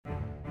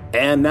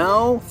And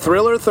now,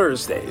 Thriller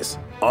Thursdays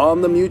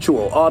on the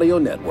Mutual Audio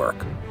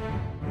Network.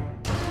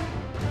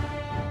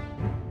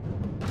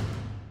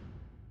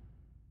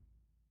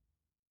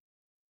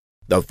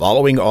 The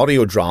following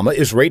audio drama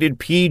is rated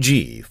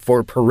PG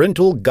for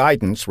parental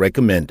guidance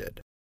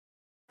recommended.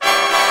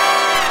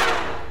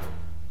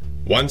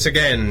 Once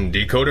again,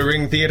 Decoder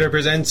Ring Theater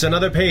presents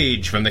another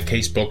page from the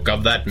casebook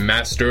of that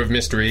master of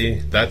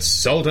mystery, that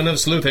sultan of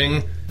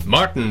sleuthing,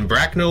 Martin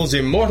Bracknell's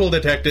immortal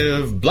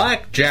detective,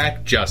 Black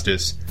Jack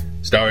Justice,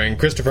 starring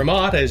Christopher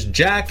Mott as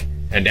Jack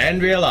and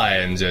Andrea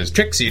Lyons as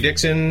Trixie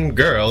Dixon,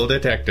 girl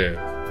detective.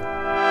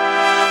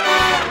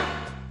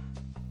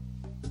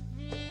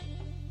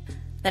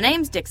 The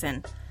name's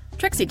Dixon.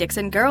 Trixie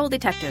Dixon, girl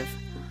detective.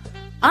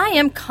 I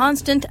am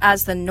constant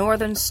as the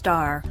northern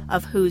star,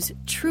 of whose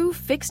true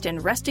fixed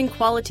and resting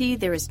quality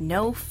there is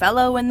no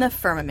fellow in the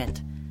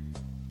firmament.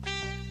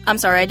 I'm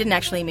sorry, I didn't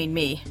actually mean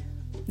me.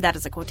 That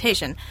is a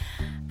quotation.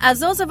 As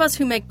those of us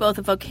who make both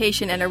a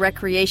vocation and a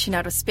recreation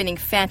out of spinning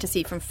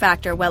fantasy from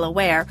fact are well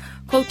aware,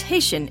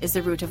 quotation is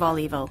the root of all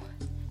evil.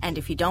 And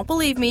if you don't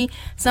believe me,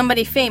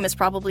 somebody famous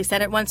probably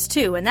said it once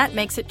too, and that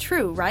makes it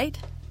true, right?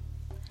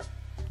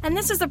 And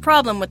this is the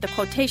problem with the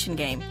quotation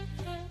game.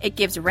 It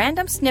gives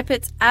random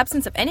snippets,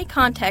 absence of any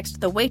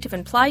context, the weight of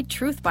implied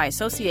truth by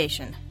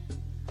association.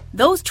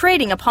 Those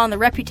trading upon the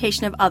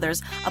reputation of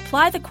others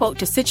apply the quote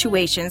to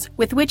situations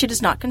with which it is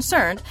not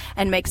concerned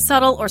and make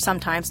subtle or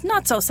sometimes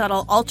not so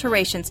subtle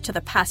alterations to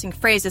the passing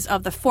phrases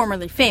of the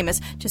formerly famous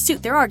to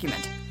suit their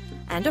argument.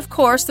 And of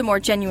course, the more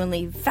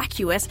genuinely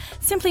vacuous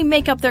simply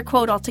make up their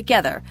quote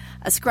altogether,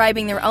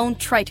 ascribing their own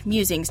trite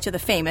musings to the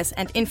famous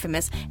and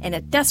infamous in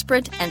a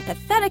desperate and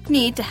pathetic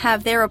need to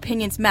have their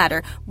opinions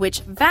matter,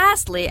 which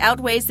vastly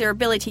outweighs their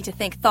ability to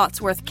think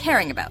thoughts worth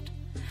caring about.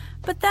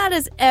 But that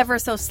is ever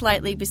so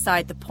slightly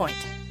beside the point.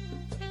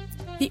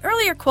 The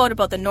earlier quote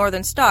about the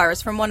Northern Star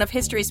is from one of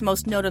history's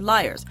most noted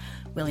liars,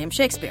 William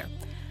Shakespeare.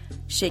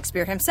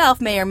 Shakespeare himself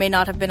may or may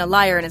not have been a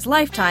liar in his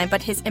lifetime,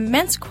 but his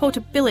immense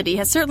quotability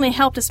has certainly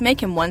helped us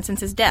make him one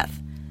since his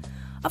death.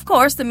 Of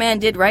course, the man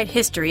did write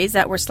histories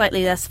that were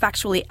slightly less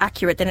factually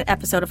accurate than an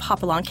episode of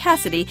Hopalong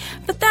Cassidy,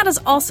 but that is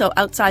also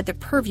outside the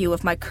purview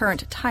of my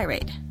current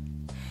tirade.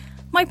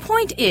 My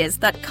point is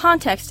that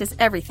context is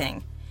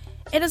everything.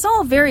 It is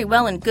all very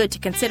well and good to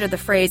consider the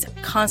phrase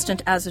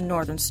constant as a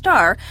northern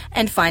star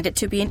and find it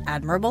to be an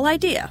admirable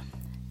idea.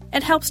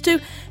 It helps to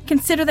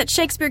consider that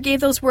Shakespeare gave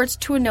those words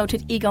to a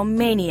noted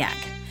egomaniac.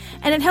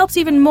 And it helps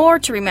even more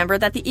to remember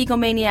that the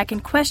egomaniac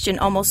in question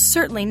almost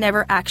certainly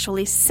never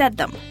actually said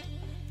them.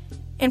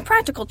 In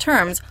practical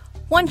terms,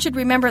 one should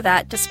remember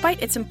that,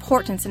 despite its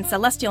importance in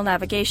celestial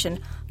navigation,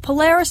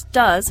 Polaris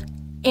does,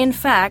 in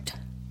fact,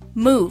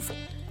 move,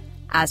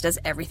 as does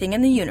everything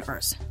in the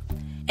universe.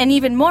 In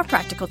even more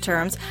practical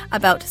terms,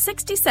 about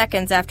 60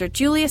 seconds after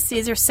Julius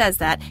Caesar says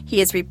that, he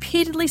is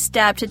repeatedly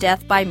stabbed to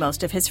death by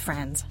most of his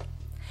friends.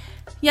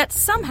 Yet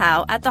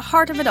somehow, at the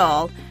heart of it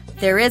all,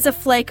 there is a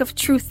flake of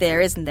truth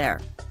there, isn't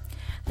there?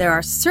 There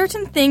are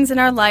certain things in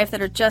our life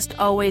that are just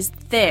always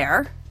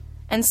there,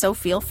 and so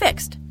feel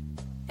fixed,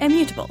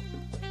 immutable.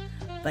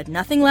 But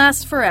nothing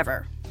lasts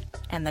forever,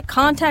 and the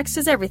context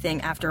is everything,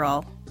 after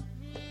all.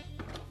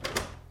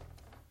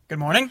 Good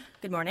morning.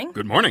 Good morning.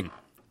 Good morning.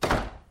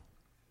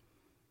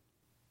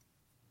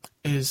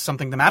 Is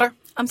something the matter?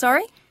 I'm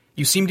sorry?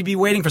 You seem to be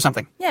waiting for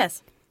something.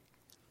 Yes.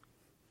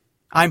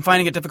 I'm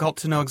finding it difficult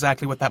to know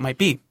exactly what that might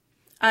be.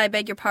 I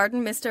beg your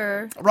pardon,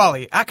 Mr.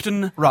 Raleigh.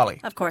 Acton Raleigh.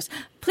 Of course.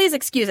 Please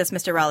excuse us,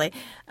 Mr. Raleigh.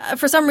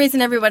 For some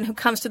reason, everyone who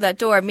comes to that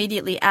door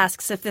immediately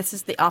asks if this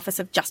is the office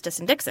of Justice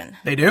and Dixon.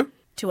 They do?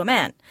 To a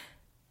man.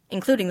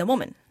 Including the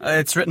woman.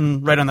 It's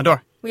written right on the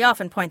door. We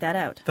often point that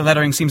out. The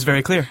lettering seems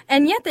very clear.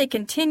 And yet they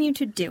continue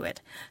to do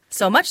it.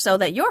 So much so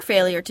that your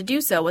failure to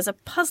do so was a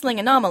puzzling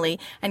anomaly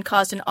and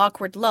caused an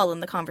awkward lull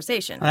in the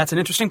conversation. That's an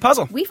interesting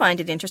puzzle. We find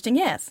it interesting,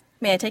 yes.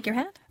 May I take your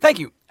hat? Thank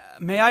you.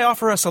 May I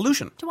offer a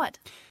solution? To what?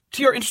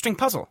 To your interesting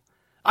puzzle.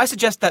 I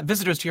suggest that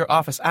visitors to your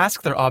office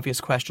ask their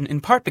obvious question in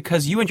part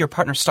because you and your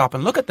partner stop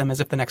and look at them as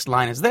if the next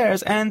line is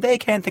theirs and they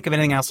can't think of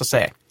anything else to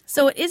say.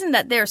 So it isn't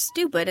that they're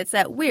stupid, it's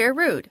that we're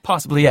rude.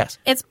 Possibly, yes.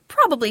 It's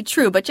probably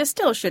true, but you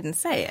still shouldn't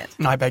say it.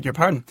 I beg your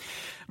pardon.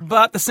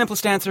 But the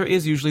simplest answer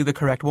is usually the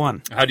correct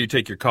one. How do you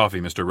take your coffee,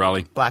 Mr.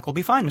 Raleigh? Black will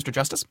be fine, Mr.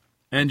 Justice.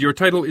 And your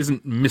title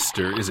isn't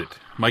Mr., is it?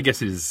 My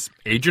guess is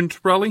Agent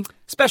Raleigh?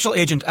 Special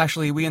agent,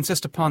 actually. We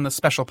insist upon the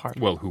special part.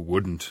 Well, who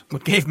wouldn't?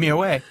 What gave me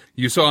away?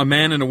 You saw a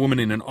man and a woman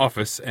in an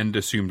office and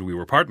assumed we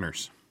were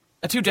partners.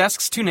 2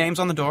 desks, 2 names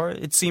on the door.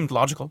 It seemed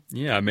logical.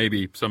 Yeah,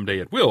 maybe someday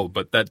it will,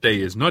 but that day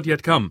is not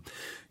yet come.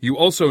 You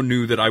also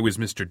knew that I was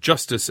Mr.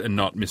 Justice and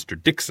not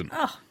Mr. Dixon.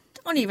 Oh,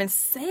 don't even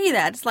say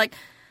that. It's like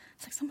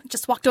someone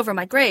just walked over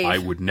my grave. I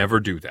would never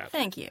do that.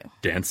 Thank you.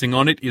 Dancing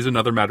on it is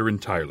another matter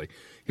entirely.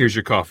 Here's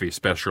your coffee,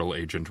 Special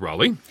Agent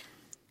Raleigh.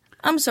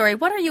 I'm sorry,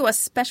 what are you a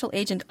special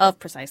agent of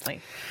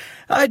precisely?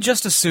 I'd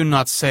just as soon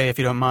not say, if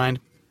you don't mind.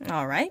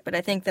 All right, but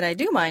I think that I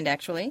do mind,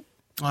 actually.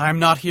 I'm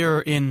not here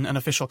in an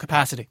official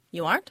capacity.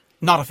 You aren't?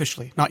 Not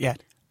officially, not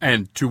yet.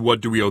 And to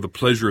what do we owe the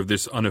pleasure of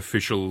this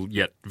unofficial,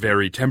 yet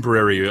very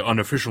temporary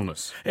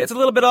unofficialness? It's a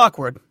little bit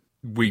awkward.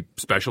 We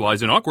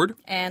specialize in awkward.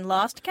 And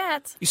lost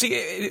cats. You see,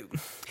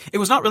 it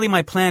was not really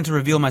my plan to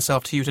reveal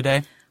myself to you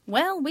today.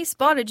 Well, we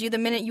spotted you the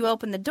minute you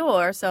opened the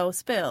door, so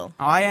spill.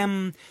 I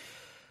am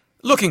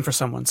looking for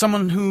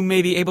someone who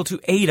may be able to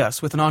aid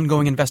us with an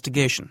ongoing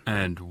investigation.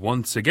 And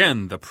once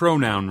again, the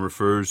pronoun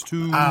refers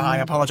to... I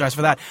apologize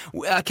for that.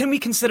 Can we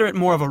consider it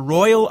more of a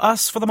royal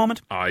us for the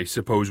moment? I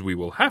suppose we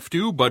will have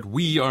to, but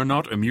we are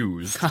not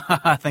amused.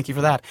 Thank you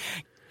for that.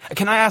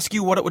 Can I ask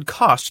you what it would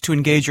cost to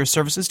engage your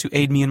services to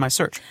aid me in my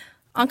search?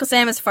 Uncle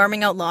Sam is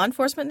farming out law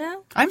enforcement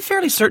now? I'm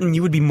fairly certain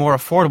you would be more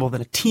affordable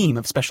than a team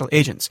of special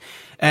agents.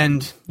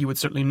 And you would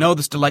certainly know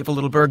this delightful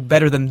little burg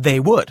better than they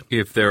would.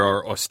 If there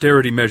are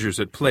austerity measures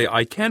at play,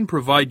 I can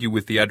provide you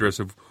with the address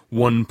of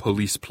One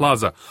Police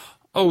Plaza.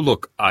 Oh,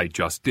 look, I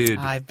just did.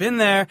 I've been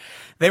there.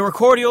 They were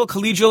cordial,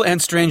 collegial,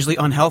 and strangely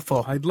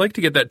unhelpful. I'd like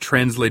to get that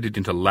translated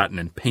into Latin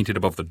and painted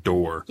above the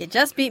door. You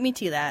just beat me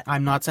to that.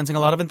 I'm not sensing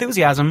a lot of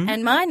enthusiasm.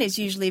 And mine is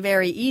usually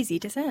very easy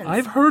to sense.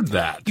 I've heard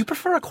that. You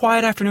prefer a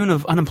quiet afternoon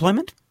of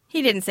unemployment?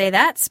 He didn't say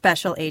that,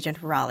 Special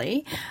Agent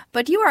Raleigh.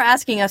 But you are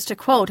asking us to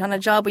quote on a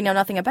job we know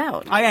nothing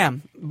about. I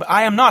am. But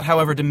I am not,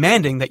 however,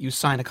 demanding that you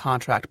sign a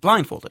contract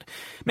blindfolded.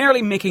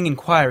 Merely making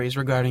inquiries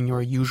regarding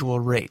your usual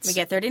rates. We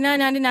get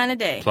 $39.99 a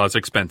day. Plus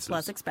expenses.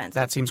 Plus expenses.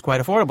 That seems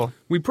quite affordable.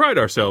 We pride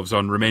ourselves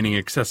on remaining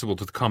accessible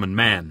to the common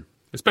man,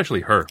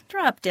 especially her.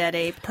 Drop dead,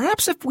 Ape.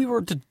 Perhaps if we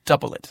were to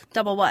double it.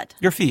 Double what?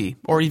 Your fee,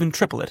 or even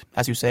triple it.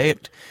 As you say,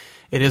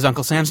 it is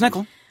Uncle Sam's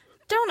nickel.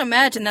 Don't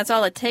imagine that's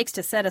all it takes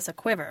to set us a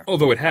quiver.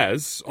 Although it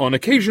has, on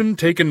occasion,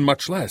 taken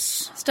much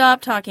less.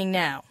 Stop talking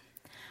now.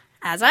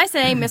 As I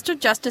say, Mr.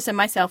 Justice and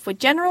myself would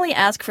generally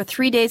ask for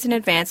 3 days in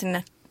advance in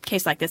a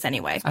case like this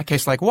anyway. A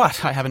case like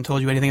what? I haven't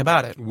told you anything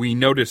about it. We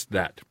noticed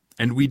that,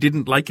 and we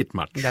didn't like it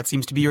much. That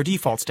seems to be your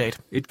default state.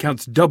 It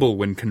counts double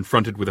when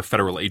confronted with a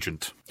federal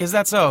agent. Is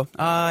that so?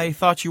 I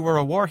thought you were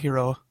a war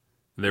hero.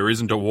 There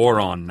isn't a war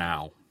on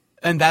now.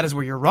 And that is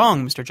where you're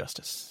wrong, Mr.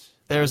 Justice.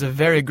 There is a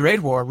very great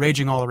war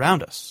raging all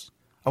around us.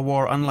 A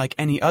war unlike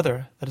any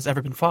other that has ever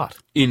been fought.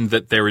 In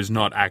that there is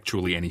not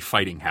actually any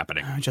fighting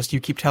happening. Just you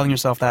keep telling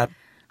yourself that.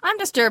 I'm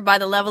disturbed by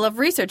the level of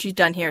research you've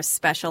done here,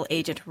 Special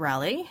Agent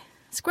Raleigh.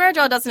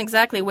 Squarejaw doesn't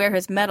exactly wear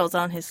his medals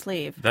on his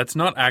sleeve. That's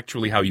not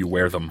actually how you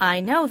wear them. I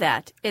know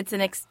that. It's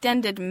an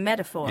extended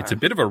metaphor. It's a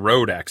bit of a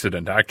road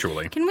accident,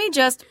 actually. Can we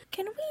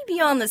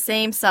be on the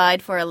same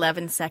side for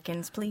 11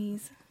 seconds,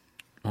 please?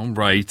 All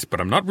right,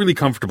 but I'm not really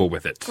comfortable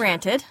with it.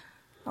 Granted.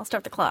 I'll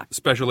start the clock.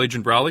 Special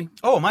Agent Raleigh?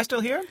 Oh, am I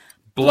still here?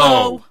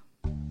 Blow!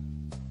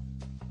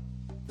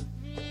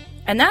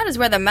 And that is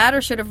where the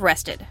matter should have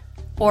rested.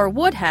 Or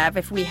would have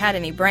if we had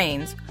any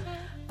brains.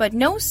 But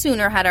no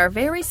sooner had our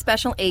very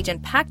special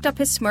agent packed up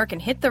his smirk and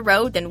hit the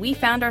road than we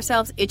found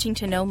ourselves itching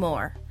to know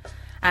more.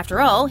 After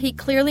all, he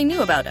clearly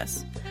knew about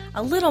us.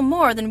 A little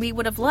more than we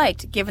would have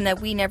liked, given that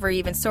we never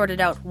even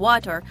sorted out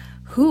what or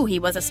who he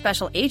was a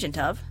special agent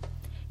of.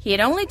 He had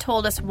only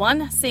told us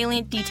one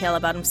salient detail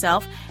about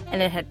himself,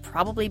 and it had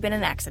probably been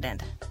an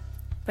accident.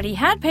 But he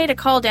had paid a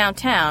call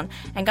downtown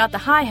and got the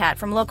hi-hat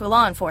from local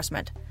law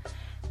enforcement.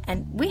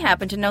 And we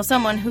happened to know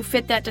someone who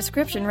fit that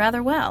description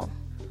rather well.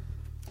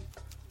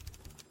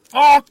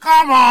 Oh,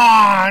 come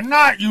on!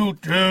 Not you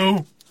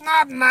two!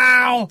 Not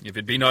now! If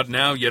it be not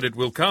now, yet it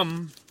will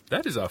come.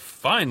 That is a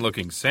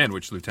fine-looking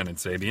sandwich, Lieutenant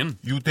Sabian.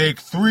 You take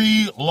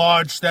 3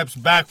 large steps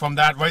back from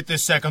that right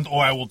this second,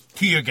 or I will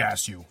tear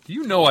gas you. Do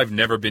you know I've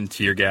never been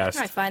tear-gassed?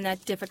 I find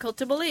that difficult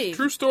to believe.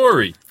 True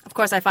story. Of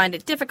course, I find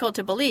it difficult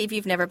to believe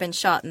you've never been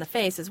shot in the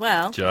face as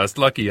well. Just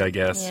lucky, I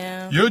guess.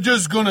 Yeah. You're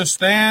just gonna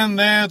stand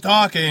there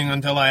talking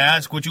until I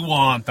ask what you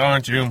want,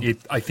 aren't you?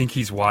 I think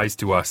he's wise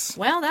to us.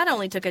 Well, that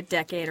only took a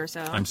decade or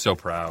so. I'm so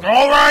proud.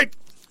 All right!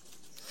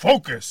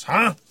 Focus,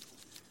 huh?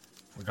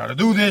 We gotta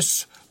do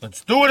this.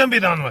 Let's do it and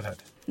be done with it.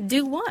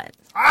 Do what?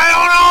 I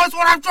don't know! It's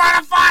what I'm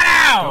trying to find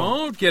out!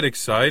 Don't get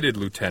excited,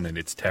 Lieutenant.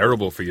 It's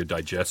terrible for your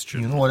digestion.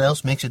 You know what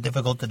else makes it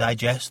difficult to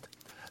digest?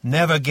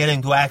 Never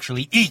getting to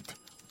actually eat.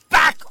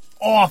 Back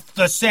off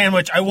the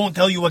sandwich! I won't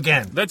tell you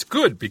again. That's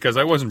good, because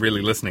I wasn't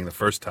really listening the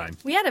first time.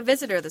 We had a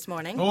visitor this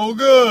morning. Oh,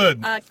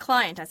 good. A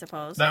client, I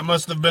suppose. That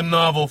must have been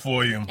novel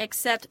for you.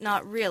 Except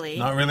not really.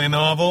 Not really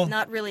novel?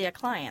 Not really a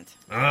client.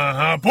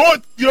 Uh-huh.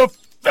 Put your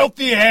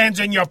filthy hands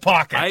in your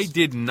pockets. I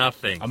did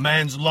nothing. A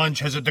man's lunch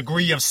has a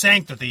degree of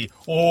sanctity,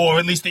 or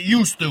at least it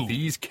used to.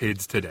 These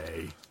kids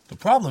today. The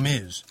problem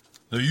is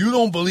that you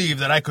don't believe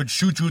that I could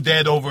shoot you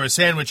dead over a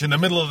sandwich in the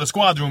middle of the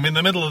squad room in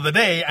the middle of the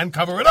day and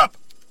cover it up.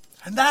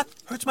 And that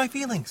hurts my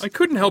feelings. I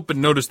couldn't help but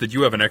notice that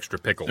you have an extra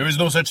pickle. There is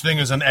no such thing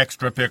as an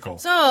extra pickle.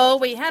 So,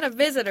 we had a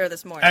visitor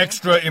this morning.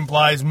 Extra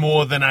implies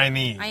more than I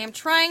need. I am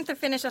trying to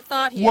finish a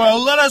thought here.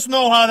 Well, let us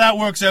know how that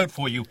works out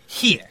for you.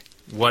 Here.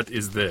 What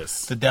is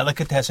this? The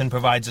delicatessen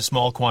provides a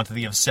small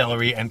quantity of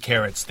celery and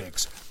carrot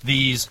sticks.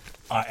 These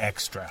are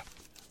extra.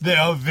 They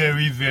are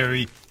very,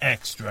 very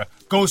extra.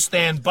 Go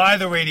stand by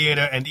the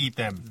radiator and eat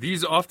them.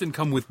 These often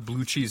come with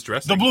blue cheese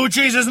dressing. The blue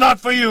cheese is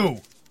not for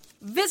you!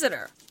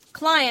 Visitor.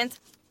 Client.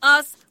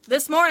 Us.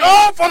 This morning.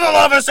 Oh, for the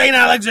love of St.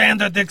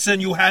 Alexander,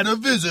 Dixon, you had a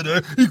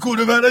visitor. He could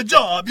have had a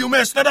job. You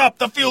messed it up.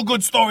 The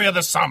feel-good story of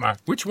the summer.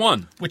 Which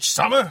one? Which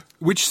summer?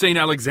 Which St.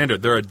 Alexander?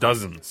 There are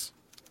dozens.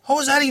 How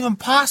is that even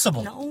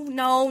possible?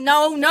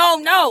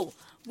 No.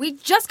 We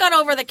just got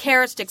over the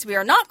carrot sticks. We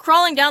are not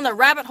crawling down the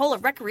rabbit hole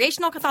of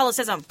recreational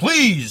Catholicism.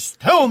 Please,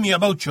 tell me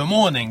about your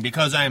morning,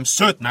 because I am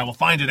certain I will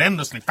find it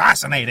endlessly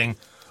fascinating.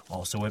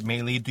 Also, it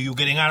may lead to you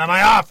getting out of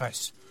my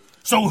office.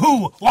 So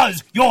who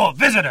was your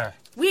visitor?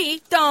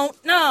 We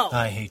don't know.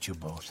 I hate you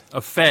both.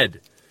 A Fed.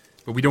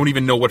 But we don't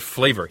even know what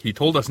flavor. He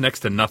told us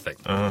next to nothing.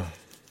 Oh,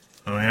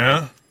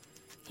 yeah?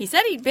 He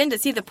said he'd been to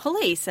see the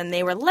police, and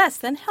they were less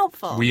than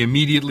helpful. We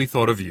immediately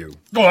thought of you.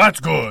 Oh, that's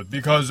good,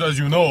 because, as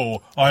you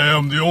know, I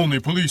am the only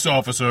police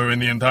officer in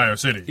the entire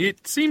city.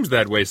 It seems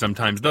that way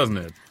sometimes, doesn't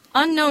it?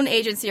 Unknown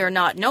agency or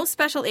not, no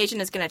special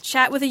agent is going to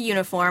chat with a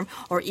uniform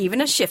or even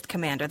a shift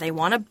commander. They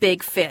want a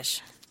big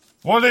fish.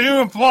 What are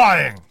you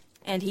implying?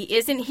 And he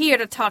isn't here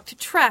to talk to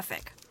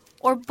traffic.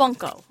 Or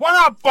bunco. Why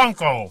not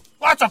bunco?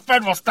 Lots of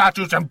federal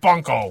statutes in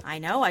bunco. I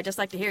know, I just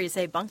like to hear you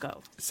say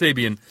bunco.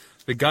 Sabian,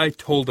 the guy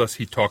told us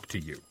he talked to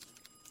you.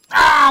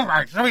 All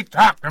right, so he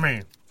talked to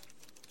me.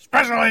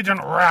 Special Agent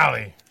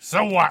Raleigh.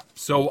 So what?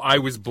 So I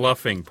was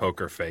bluffing,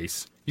 Poker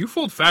Face. You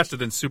fooled faster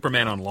than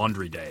Superman on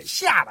Laundry Day.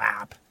 Shut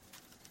up.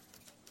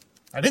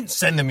 I didn't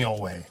send him your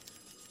way.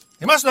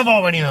 He must have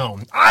already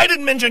known. I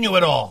didn't mention you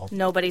at all.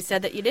 Nobody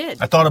said that you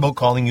did. I thought about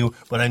calling you,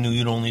 but I knew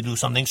you'd only do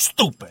something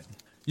stupid.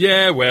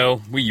 Yeah,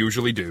 well, we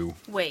usually do.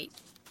 Wait.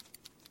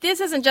 This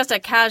isn't just a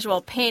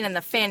casual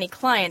pain-in-the-fanny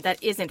client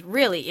that isn't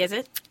really, is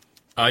it?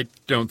 I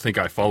don't think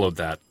I followed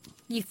that.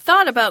 You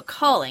thought about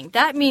calling.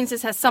 That means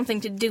this has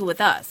something to do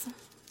with us.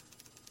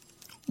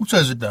 Who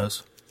says it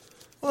does?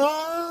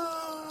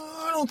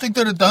 I don't think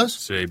that it does.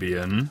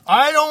 Sabian.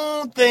 I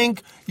don't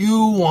think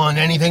you want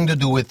anything to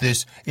do with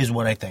this, is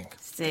what I think.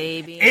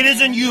 Sabian. It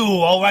isn't you,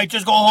 all right?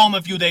 Just go home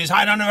a few days,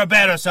 hide under a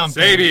bed or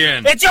something.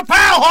 Sabian. It's your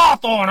pal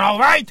Hawthorne, all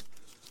right?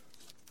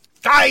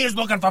 Guy is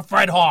looking for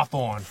Fred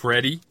Hawthorne.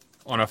 Freddie?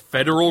 On a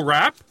federal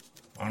rap?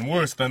 And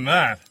worse than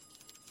that,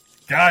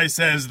 Guy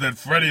says that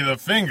Freddy the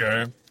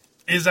Finger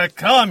is a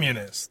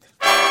communist.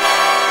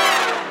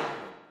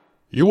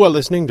 You are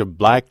listening to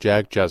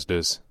Blackjack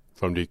Justice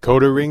from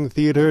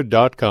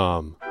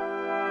DecoderRingTheater.com.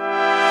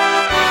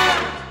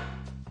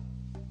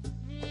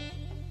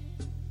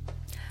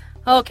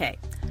 Okay,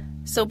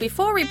 so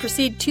before we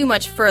proceed too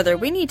much further,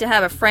 we need to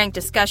have a frank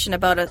discussion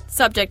about a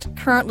subject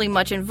currently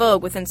much in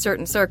vogue within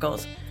certain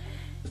circles.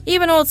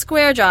 Even old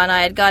Squarejaw and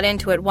I had got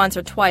into it once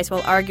or twice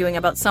while arguing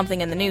about something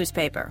in the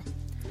newspaper.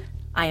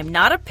 I am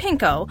not a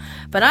pinko,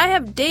 but I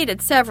have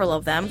dated several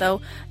of them,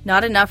 though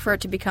not enough for it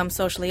to become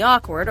socially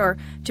awkward or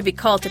to be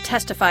called to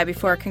testify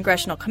before a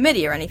congressional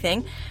committee or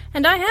anything,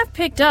 and I have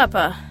picked up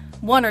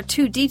one or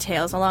two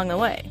details along the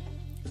way.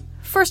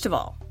 First of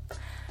all,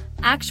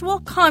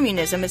 actual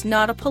communism is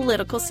not a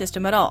political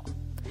system at all.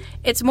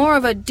 It's more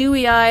of a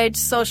dewy-eyed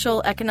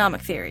social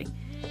economic theory.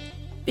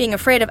 Being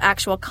afraid of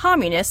actual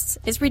communists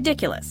is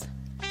ridiculous.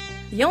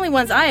 The only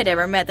ones I had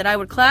ever met that I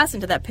would class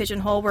into that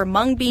pigeonhole were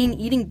mung bean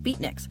eating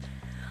beatniks.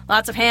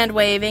 Lots of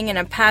hand-waving and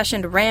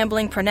impassioned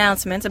rambling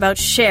pronouncements about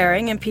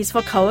sharing and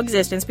peaceful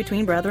coexistence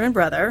between brother and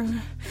brother.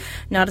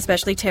 Not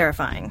especially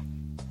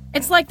terrifying.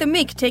 It's like the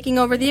meek taking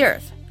over the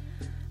earth.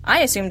 I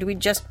assumed we'd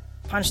just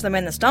punch them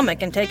in the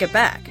stomach and take it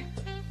back.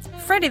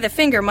 Freddy the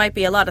Finger might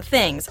be a lot of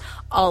things.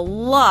 A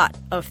lot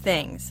of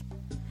things.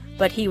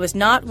 But he was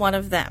not one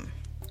of them.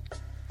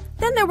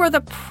 Then there were the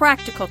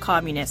practical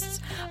communists,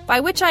 by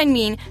which I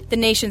mean the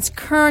nations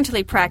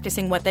currently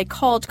practicing what they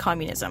called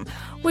communism,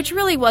 which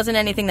really wasn't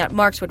anything that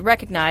Marx would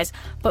recognize,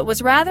 but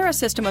was rather a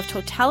system of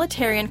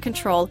totalitarian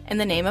control in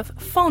the name of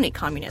phony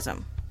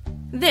communism.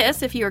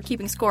 This, if you are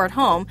keeping score at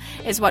home,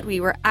 is what we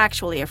were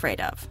actually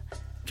afraid of.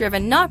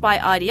 Driven not by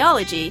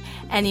ideology,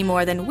 any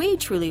more than we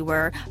truly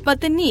were,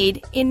 but the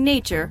need, in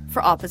nature,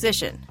 for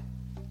opposition.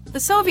 The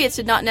Soviets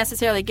did not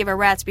necessarily give a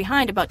rat's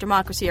behind about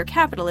democracy or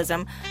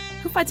capitalism.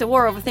 Who fights a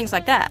war over things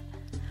like that?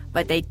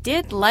 But they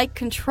did like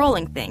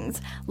controlling things,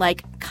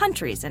 like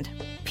countries and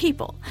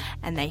people,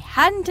 and they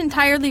hadn't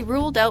entirely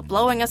ruled out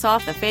blowing us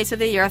off the face of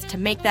the earth to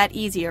make that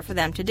easier for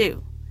them to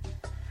do.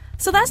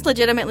 So that's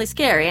legitimately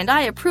scary, and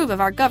I approve of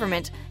our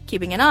government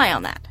keeping an eye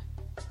on that.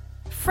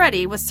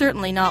 Freddy was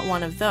certainly not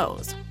one of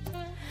those.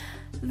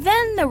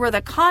 Then there were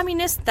the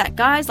communists that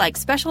guys like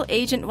Special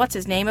Agent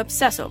What's-His-Name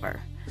obsess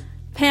over.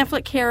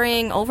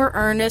 Pamphlet-carrying,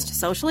 over-earnest,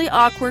 socially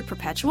awkward,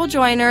 perpetual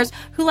joiners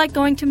who like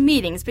going to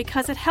meetings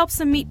because it helps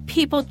them meet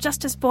people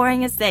just as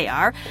boring as they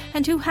are,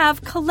 and who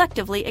have,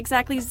 collectively,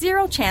 exactly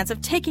zero chance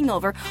of taking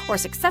over or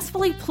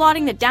successfully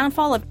plotting the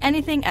downfall of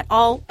anything at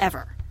all,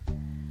 ever.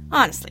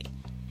 Honestly,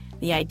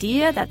 the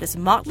idea that this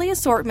motley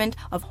assortment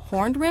of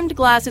horn-rimmed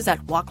glasses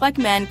that walk like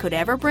men could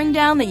ever bring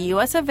down the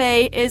US of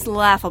A is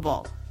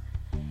laughable.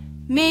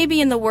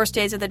 Maybe in the worst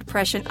days of the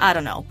Depression, I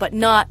don't know, but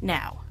not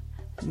now.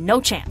 No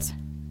chance.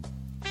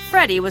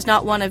 Freddy was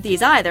not one of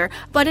these either,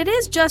 but it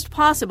is just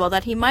possible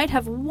that he might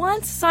have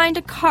once signed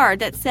a card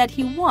that said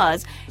he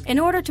was, in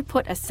order to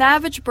put a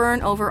savage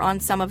burn over on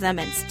some of them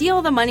and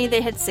steal the money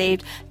they had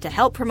saved to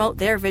help promote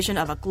their vision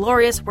of a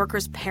glorious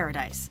workers'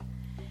 paradise.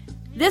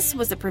 This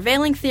was the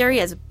prevailing theory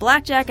as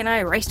Blackjack and I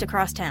raced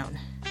across town.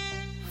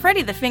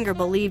 Freddy the Finger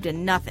believed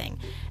in nothing,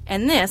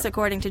 and this,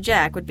 according to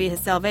Jack, would be his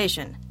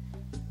salvation.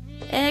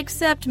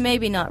 Except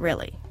maybe not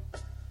really.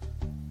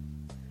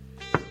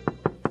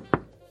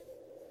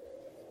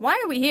 Why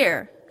are we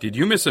here? Did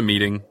you miss a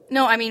meeting?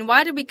 No, I mean,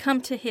 why did we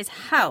come to his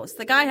house?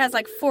 The guy has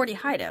like 40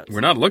 hideouts. We're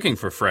not looking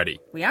for Freddy.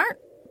 We aren't?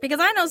 Because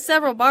I know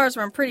several bars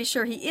where I'm pretty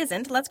sure he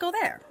isn't. Let's go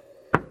there.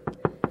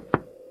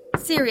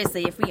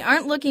 Seriously, if we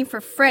aren't looking for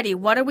Freddy,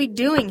 what are we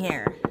doing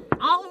here?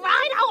 All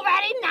right,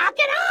 already, knock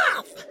it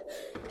off!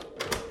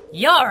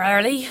 You're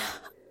early.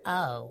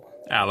 Oh.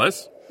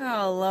 Alice?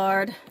 Oh,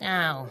 Lord.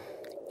 Oh,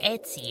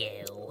 it's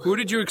you. Who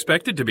did you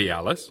expect it to be,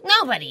 Alice?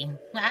 Nobody.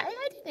 I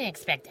didn't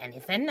expect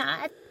anything.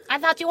 I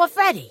thought you were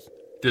Freddy.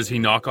 Does he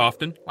knock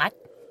often? What?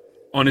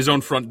 On his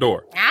own front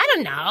door? I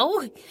don't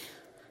know.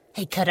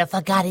 He could have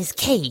forgot his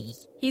key.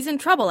 He's in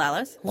trouble,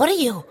 Alice. What are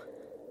you?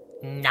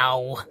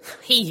 No,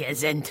 he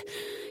isn't.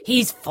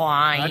 He's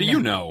fine. How do you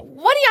know?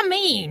 What do you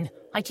mean?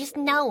 I just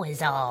know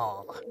is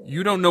all.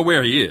 You don't know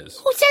where he is.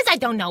 Who says I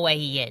don't know where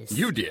he is?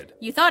 You did.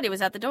 You thought he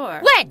was at the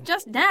door. When?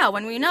 Just now,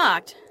 when we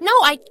knocked. No,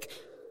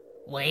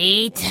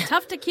 Wait.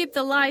 Tough to keep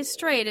the lies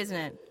straight, isn't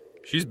it?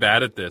 She's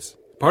bad at this.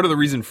 Part of the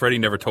reason Freddy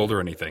never told her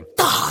anything.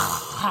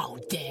 Oh, how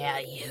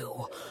dare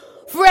you?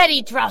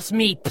 Freddy trusts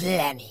me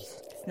plenty.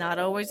 It's not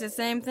always the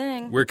same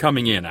thing. We're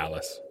coming in,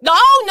 Alice.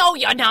 No,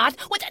 you're not.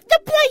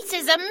 The place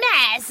is a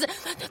mess.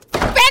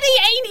 Freddy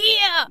ain't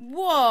here.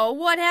 Whoa,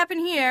 what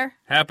happened here?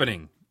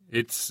 Happening.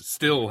 It's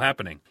still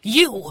happening.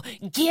 You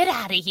get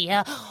out of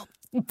here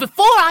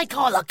before I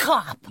call a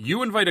cop.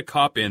 You invite a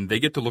cop in, they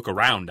get to look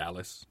around,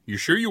 Alice. You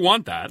sure you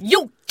want that?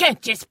 You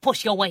can't just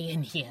push your way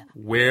in here.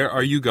 Where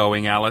are you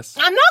going, Alice?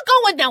 I'm not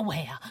going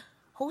nowhere.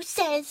 Who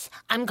says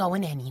I'm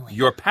going anywhere?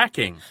 You're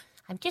packing.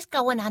 I'm just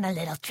going on a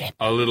little trip.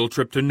 A little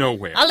trip to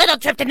nowhere. A little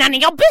trip to none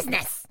of your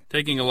business.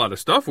 Taking a lot of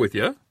stuff with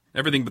you.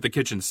 Everything but the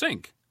kitchen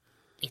sink.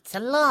 It's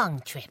a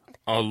long trip.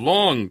 A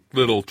long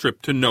little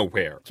trip to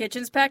nowhere.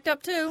 Kitchen's packed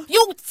up too.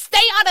 You stay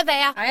out of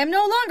there. I am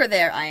no longer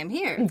there. I am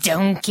here.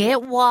 Don't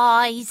get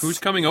wise. Who's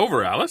coming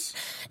over, Alice?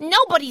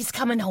 Nobody's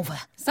coming over.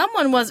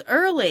 Someone was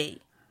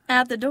early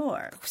at the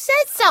door. Who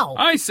says so?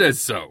 I says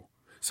so.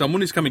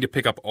 Someone is coming to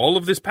pick up all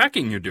of this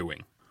packing you're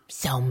doing.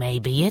 So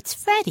maybe it's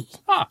Freddy.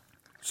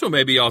 So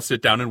maybe I'll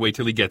sit down and wait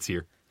till he gets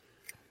here.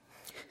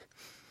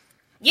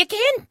 You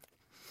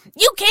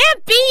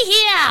can't be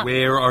here!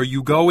 Where are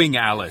you going,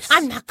 Alice?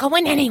 I'm not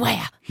going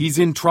anywhere. He's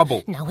in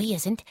trouble. No, he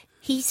isn't.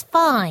 He's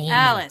fine.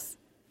 Alice,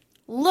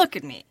 look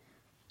at me.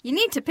 You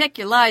need to pick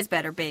your lies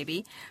better,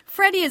 baby.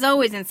 Freddy is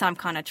always in some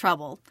kind of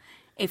trouble.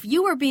 If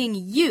you were being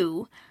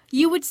you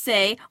would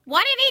say,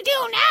 "What did he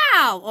do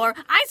now?" Or,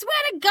 "I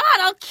swear to God,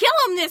 I'll kill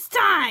him this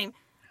time."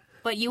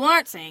 But you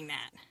aren't saying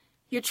that.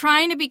 You're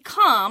trying to be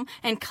calm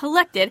and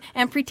collected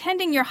and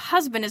pretending your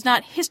husband is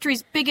not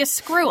history's biggest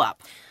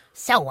screw-up.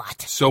 So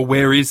what? So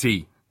where is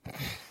he?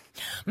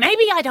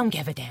 Maybe I don't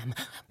give a damn.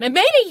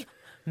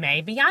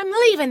 Maybe I'm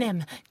leaving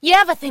him. You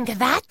ever think of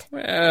that?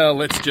 Well,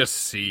 let's just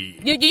see.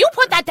 You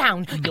put that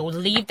down. You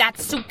leave that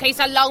suitcase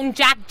alone,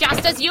 Jack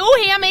Justice. You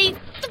hear me?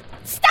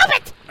 Stop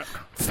it!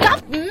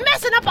 Stop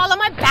messing up all of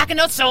my backing,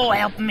 so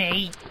help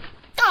me.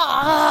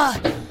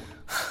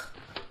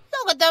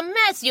 Look at the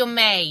mess you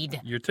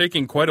made. You're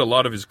taking quite a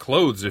lot of his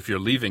clothes if you're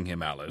leaving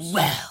him, Alice.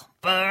 Well,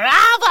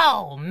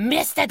 bravo,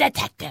 Mr.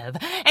 Detective.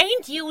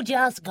 Ain't you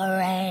just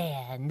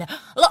grand?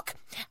 Look,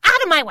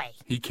 out of my way.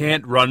 He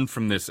can't run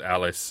from this,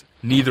 Alice.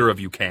 Neither of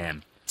you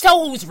can.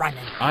 So who's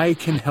running? I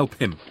can help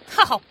him.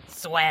 Oh,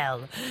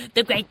 swell.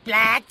 The great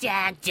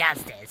Blackjack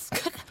Justice.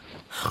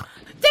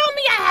 Tell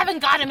me I haven't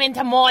got him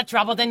into more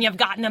trouble than you've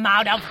gotten him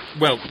out of.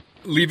 Well,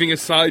 leaving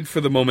aside for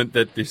the moment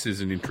that this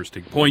is an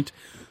interesting point,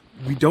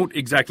 we don't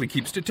exactly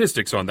keep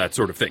statistics on that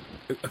sort of thing.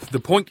 The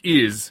point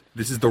is,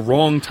 this is the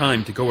wrong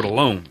time to go it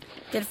alone.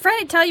 Did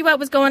Freddy tell you what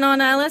was going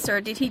on, Alice,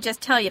 or did he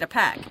just tell you to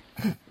pack?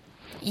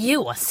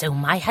 You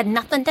assume I had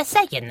nothing to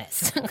say in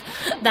this.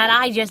 That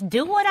I just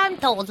do what I'm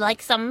told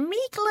like some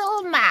meek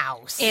little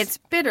mouse. It's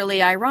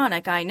bitterly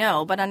ironic, I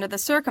know, but under the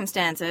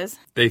circumstances...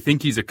 They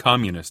think he's a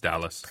communist,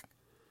 Alice.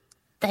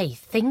 They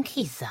think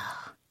he's a...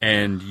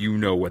 And you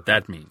know what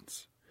that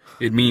means.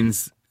 It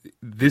means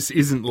this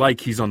isn't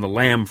like he's on the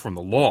lam from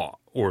the law,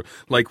 or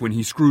like when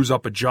he screws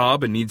up a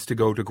job and needs to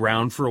go to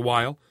ground for a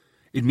while.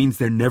 It means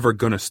they're never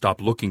gonna stop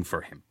looking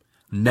for him.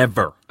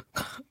 Never.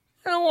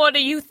 What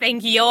do you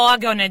think you're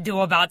gonna do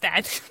about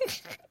that?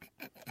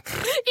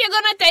 You're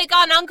gonna take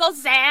on Uncle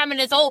Sam and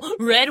his whole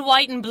red,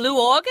 white, and blue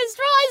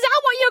orchestra? Is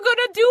that what you're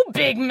gonna do,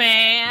 big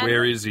man?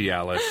 Where is he,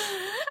 Alice?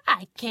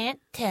 I can't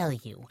tell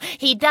you.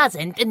 He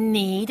doesn't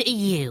need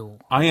you.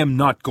 I am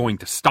not going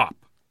to stop.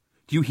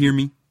 Do you hear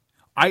me?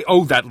 I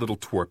owe that little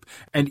twerp,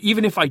 and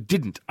even if I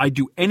didn't, I'd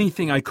do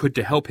anything I could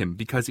to help him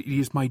because it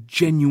is my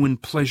genuine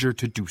pleasure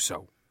to do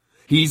so.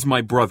 He's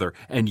my brother,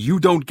 and you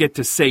don't get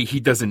to say he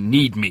doesn't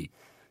need me.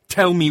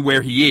 Tell me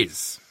where he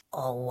is.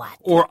 Or what?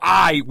 Or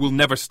I will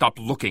never stop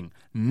looking.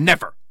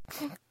 Never.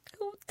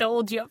 Who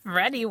told you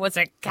Freddy was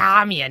a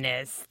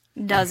communist?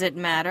 Does it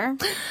matter?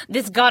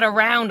 This got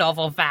around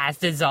awful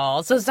fast is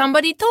all, so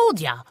somebody told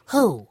ya.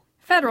 Who?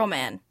 Federal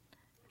man.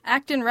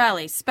 Acton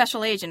Raleigh,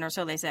 special agent, or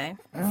so they say.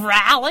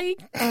 Raleigh?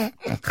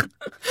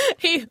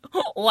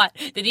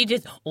 Did he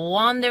just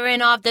wander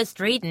in off the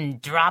street and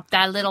drop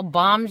that little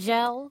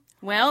bombshell?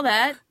 Well,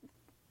 that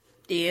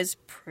is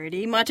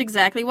pretty much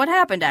exactly what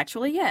happened,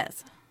 actually,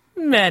 yes.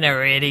 Men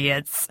are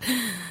idiots.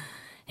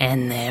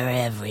 And they're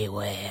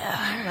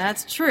everywhere.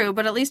 That's true,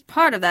 but at least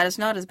part of that is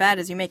not as bad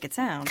as you make it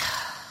sound.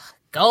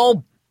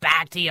 Go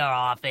back to your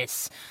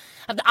office.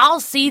 I'll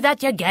see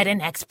that you get an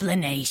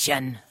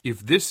explanation.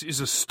 If this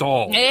is a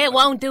stall... It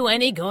won't do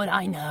any good,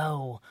 I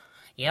know.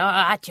 You're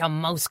at your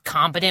most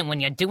competent when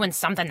you're doing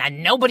something that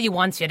nobody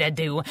wants you to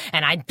do,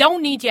 and I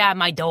don't need you at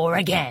my door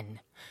again.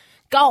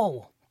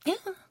 Go.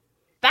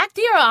 Back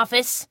to your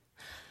office.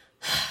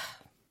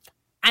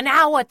 An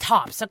hour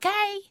tops,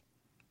 okay?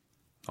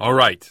 All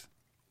right.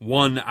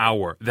 1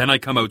 hour. Then I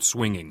come out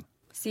swinging.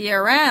 See you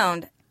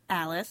around,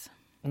 Alice.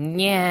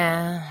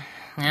 Yeah,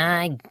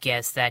 I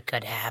guess that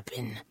could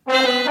happen.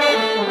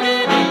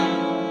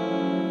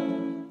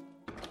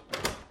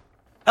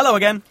 Hello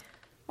again.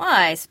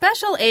 Why,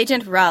 Special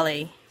Agent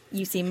Raleigh.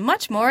 You seem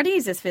much more at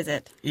ease this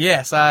visit.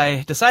 Yes,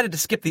 I decided to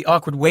skip the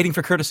awkward waiting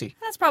for courtesy.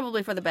 That's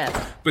probably for the best.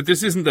 But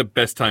this isn't the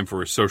best time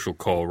for a social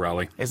call,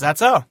 Raleigh. Is that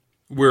so?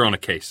 We're on a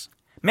case.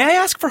 May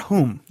I ask for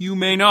whom? You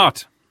may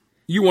not.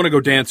 You want to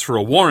go dance for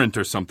a warrant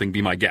or something,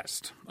 be my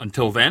guest.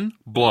 Until then,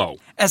 blow.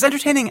 As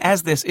entertaining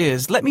as this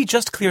is, let me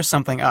just clear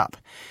something up.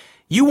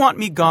 You want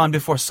me gone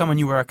before someone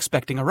you are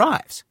expecting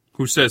arrives.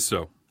 Who says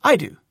so? I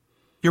do.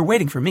 You're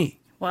waiting for me.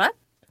 What?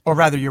 Or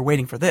rather, you're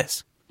waiting for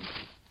this.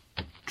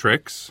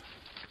 Tricks?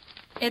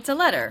 It's a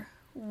letter.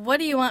 What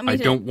do you want me I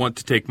to... don't want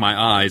to take my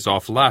eyes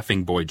off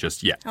Laughing Boy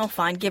just yet. Oh,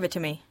 fine. Give it to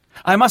me.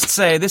 I must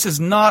say, this is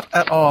not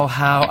at all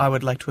how I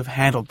would like to have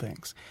handled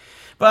things.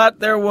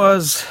 But there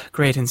was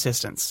great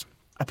insistence.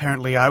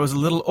 Apparently, I was a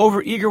little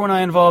overeager when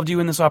I involved you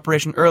in this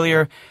operation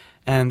earlier,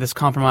 and this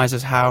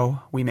compromises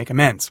how we make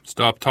amends.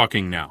 Stop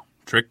talking now.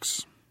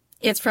 Tricks?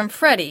 It's from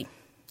Freddy,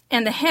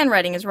 and the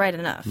handwriting is right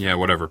enough. Yeah,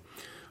 whatever.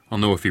 I'll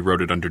know if he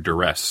wrote it under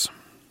duress.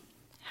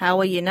 How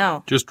will you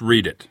know? Just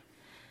read it.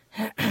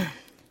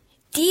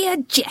 Dear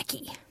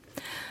Jackie,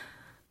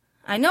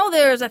 I know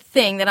there's a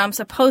thing that I'm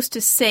supposed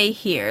to say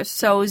here,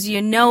 so's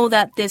you know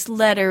that this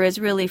letter is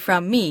really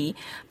from me,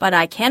 but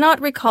I cannot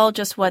recall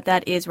just what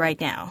that is right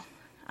now.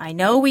 I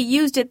know we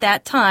used it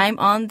that time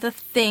on the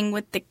thing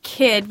with the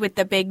kid with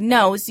the big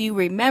nose. You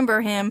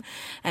remember him,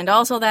 and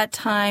also that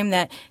time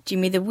that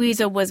Jimmy the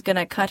Weasel was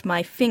gonna cut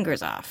my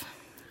fingers off.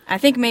 I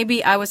think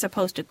maybe I was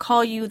supposed to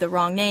call you the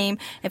wrong name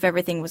if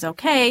everything was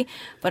okay,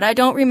 but I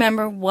don't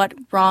remember what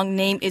wrong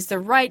name is the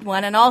right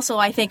one, and also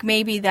I think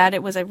maybe that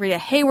it was a Rita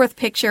Hayworth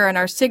picture and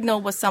our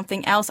signal was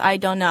something else. I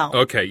don't know.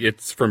 Okay,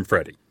 it's from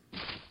Freddy.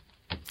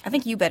 I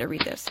think you better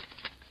read this.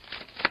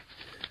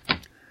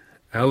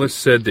 Alice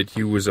said that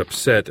you was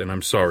upset, and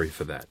I'm sorry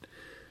for that.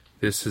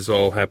 This has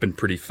all happened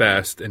pretty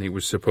fast, and it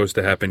was supposed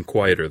to happen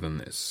quieter than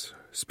this.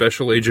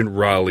 Special Agent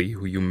Raleigh,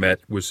 who you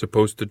met, was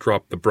supposed to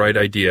drop the bright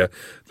idea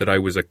that I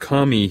was a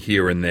commie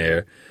here and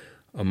there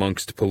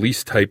amongst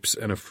police types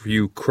and a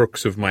few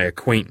crooks of my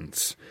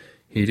acquaintance.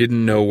 He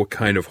didn't know what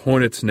kind of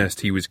hornet's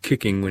nest he was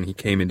kicking when he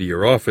came into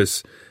your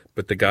office,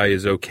 but the guy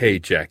is okay,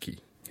 Jackie.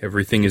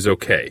 Everything is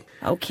okay.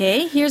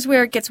 Okay, here's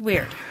where it gets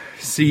weird.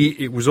 See,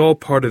 it was all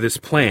part of this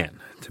plan,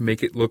 to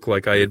make it look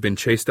like I had been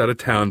chased out of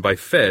town by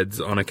feds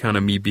on account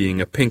of me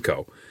being a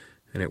pinko.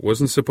 And it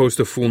wasn't supposed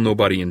to fool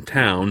nobody in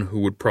town who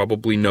would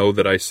probably know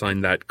that I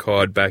signed that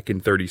card back in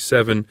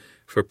 1937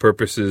 for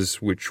purposes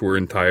which were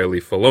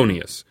entirely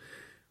felonious.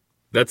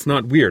 That's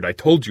not weird, I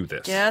told you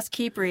this. Just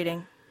keep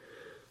reading.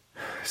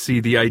 See,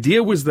 the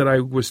idea was that I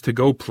was to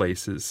go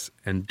places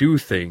and do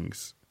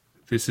things.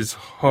 This is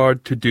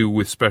hard to do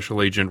with Special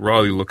Agent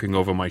Raleigh looking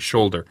over my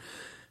shoulder.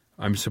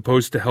 I'm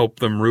supposed to help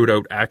them root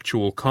out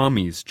actual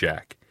commies,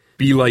 Jack.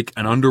 Be like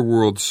an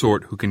underworld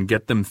sort who can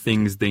get them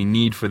things they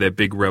need for their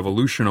big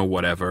revolution or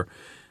whatever,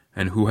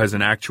 and who has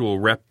an actual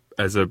rep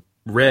as a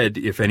red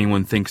if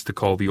anyone thinks to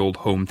call the old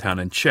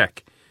hometown and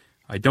check.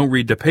 I don't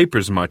read the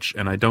papers much,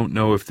 and I don't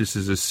know if this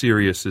is as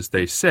serious as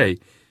they say,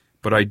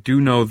 but I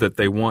do know that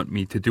they want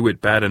me to do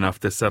it bad enough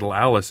to settle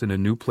Alice in a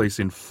new place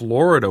in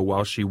Florida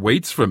while she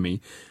waits for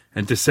me,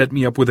 and to set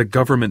me up with a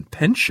government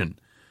pension.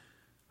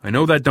 I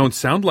know that don't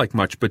sound like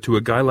much, but to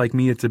a guy like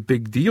me it's a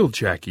big deal,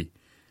 Jackie.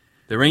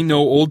 There ain't no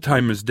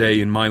old-timers day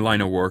in my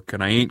line of work,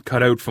 and I ain't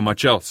cut out for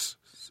much else.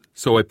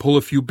 So I pull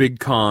a few big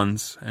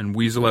cons and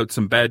weasel out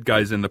some bad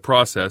guys in the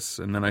process,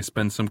 and then I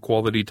spend some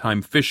quality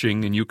time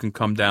fishing, and you can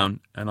come down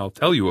and I'll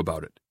tell you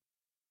about it.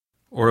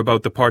 Or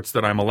about the parts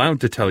that I'm allowed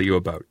to tell you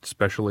about.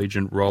 Special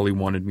Agent Raleigh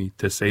wanted me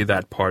to say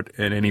that part,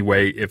 and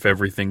anyway, if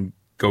everything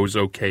goes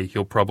okay,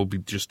 he'll probably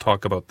just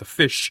talk about the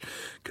fish,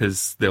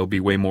 because they'll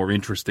be way more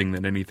interesting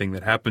than anything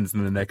that happens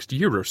in the next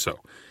year or so.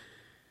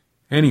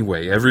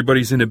 Anyway,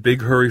 everybody's in a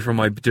big hurry for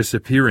my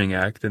disappearing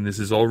act, and this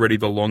is already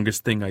the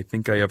longest thing I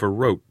think I ever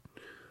wrote.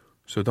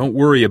 So don't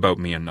worry about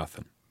me and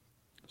nothing.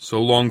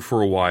 So long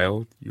for a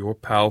while, your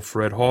pal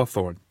Fred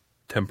Hawthorne,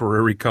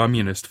 temporary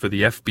communist for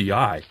the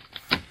FBI.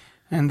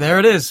 And there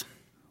it is.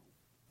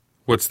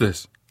 What's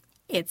this?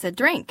 It's a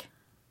drink.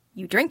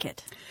 You drink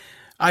it.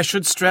 I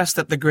should stress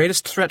that the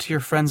greatest threat to your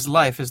friend's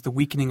life is the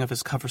weakening of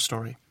his cover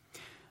story.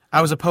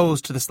 I was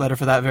opposed to this letter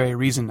for that very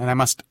reason, and I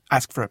must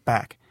ask for it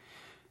back.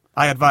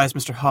 I advised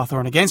Mr.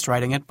 Hawthorne against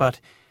writing it, but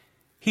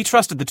he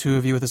trusted the two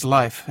of you with his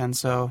life, and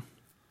so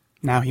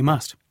now he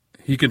must.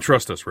 He can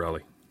trust us,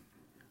 Raleigh.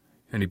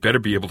 And he better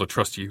be able to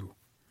trust you.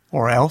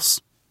 Or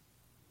else.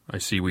 I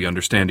see we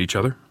understand each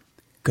other.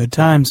 Good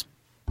times.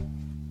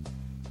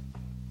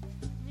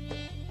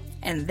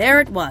 And there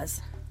it was.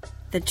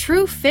 The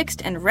true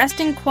fixed and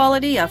resting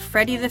quality of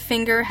Freddy the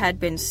Finger had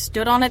been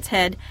stood on its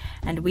head,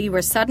 and we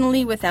were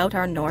suddenly without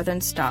our Northern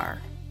Star.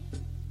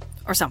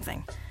 Or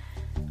something.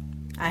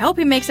 I hope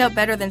he makes out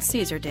better than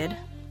Caesar did.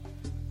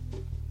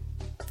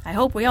 I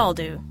hope we all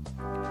do.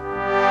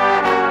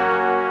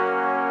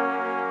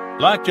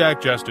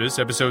 Blackjack Justice,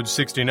 episode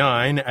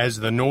 69, as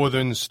the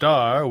Northern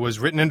Star, was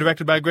written and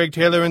directed by Greg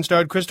Taylor and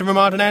starred Christopher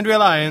Mott and Andrea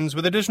Lyons,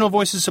 with additional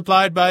voices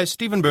supplied by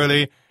Stephen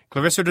Burley,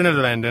 Clarissa de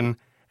Nederlanden,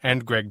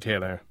 and Greg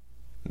Taylor.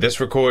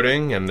 This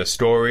recording and the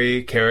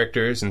story,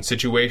 characters, and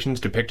situations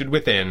depicted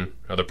within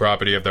are the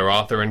property of their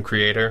author and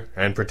creator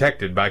and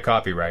protected by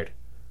copyright.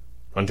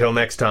 Until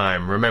next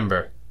time,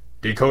 remember,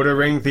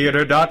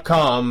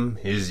 DecoderRingTheater.com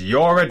is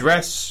your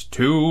address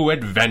to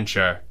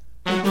adventure.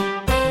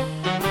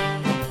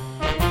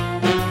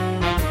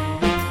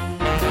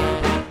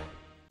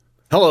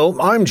 Hello,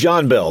 I'm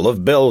John Bell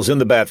of Bells in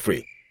the Bat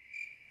Free.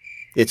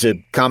 It's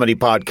a comedy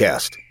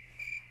podcast.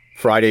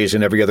 Fridays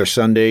and every other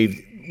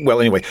Sunday.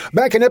 Well, anyway,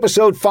 back in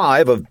episode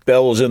 5 of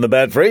Bells in the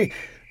Bat Free,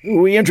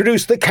 we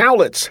introduced the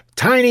cowlets,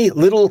 tiny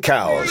little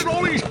cows. Where did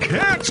all these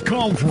cats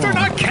come from? They're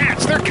not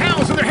cats, they're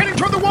cows, and they're heading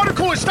toward the water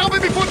cooler. Stop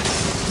it before...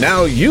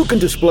 Now you can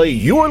display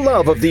your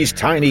love of these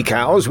tiny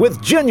cows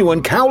with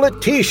genuine cowlet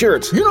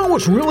t-shirts. You know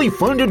what's really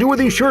fun to do with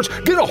these shirts?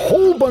 Get a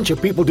whole bunch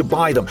of people to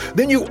buy them.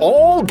 Then you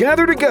all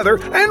gather together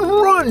and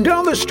run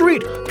down the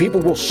street. People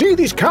will see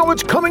these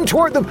cowlets coming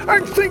toward them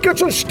and think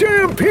it's a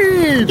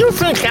stampede. You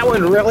think that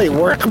would really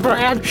work,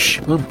 Brad?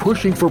 Shh, I'm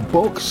pushing for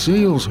bulk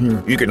sales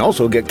here. You can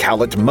also get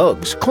cowlet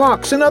mugs,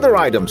 clocks, and other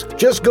items.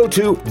 Just go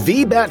to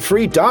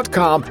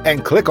thebatfree.com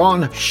and click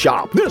on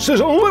Shop. This is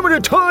a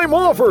limited time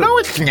offer. No,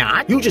 it's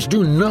not. You just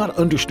do not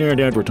understand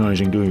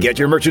advertising, do you? Get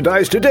your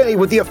merchandise today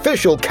with the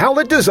official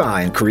cowlet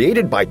design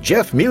created by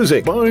Jeff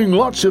Music. Buying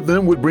lots of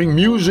them would bring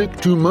music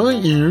to my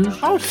ears.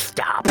 Oh,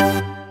 stop.